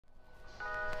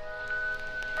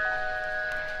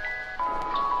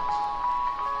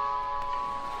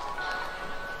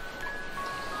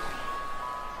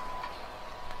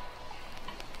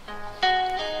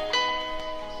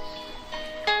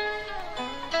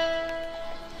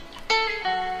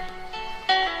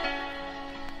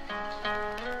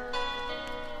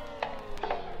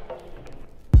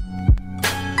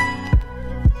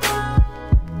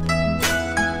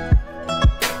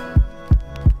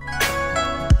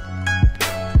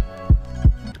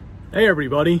Hey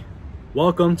everybody,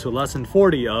 welcome to lesson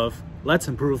 40 of Let's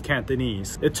Improve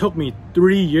Cantonese. It took me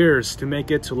 3 years to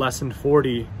make it to lesson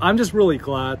 40. I'm just really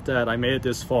glad that I made it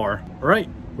this far. Alright,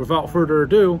 without further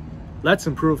ado, let's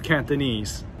improve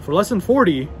Cantonese. For lesson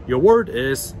 40, your word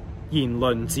is 言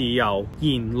論自由,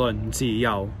言論自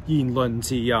由,言論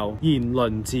自由,言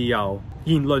論自由.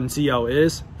 言論自由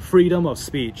is freedom of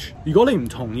speech. 如果你唔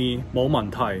同意，冇問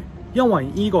題。因為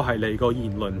呢個係你個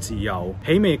言論自由。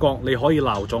喺美國你可以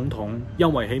鬧總統，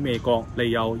因為喺美國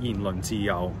你有言論自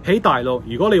由。喺大陸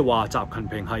如果你話習近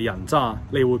平係人渣，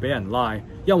你會俾人拉，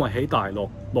因為喺大陸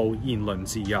冇言論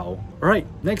自由。Alright,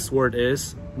 next word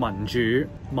is 民主，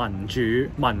民主，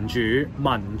民主，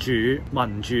民主，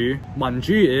民主。民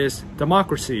主 is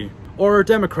democracy. Or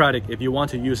democratic if you want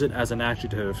to use it as an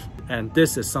adjective. And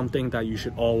this is something that you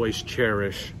should always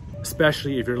cherish,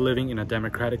 especially if you're living in a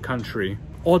democratic country.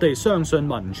 我哋相信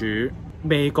民主，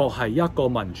美國係一個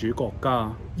民主國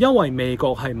家，因為美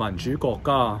國係民主國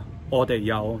家，我哋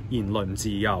有言論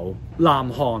自由。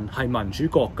南韓係民主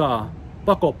國家，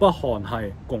不過北韓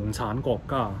係共產國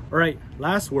家。Alright,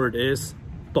 last word is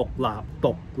獨立，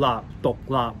獨立，獨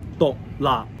立，獨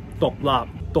立，獨立。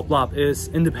獨立 is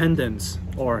independence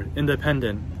or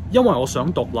independent。因為我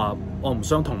想獨立，我唔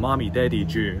想同媽咪爹哋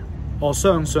住。我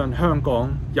相信香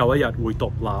港有一日會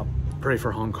獨立。Pray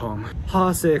for Hong Kong。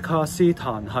哈薩克斯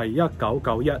坦係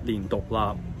1991年獨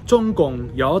立，中共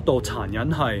有一道殘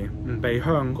忍係唔俾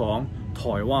香港、台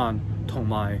灣同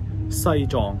埋西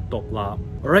藏獨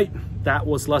立。Alright, that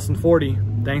was lesson 40.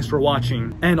 Thanks for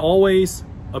watching. And always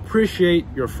appreciate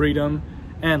your freedom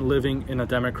and living in a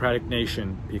democratic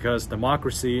nation, because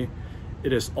democracy,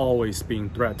 it is always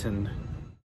being threatened.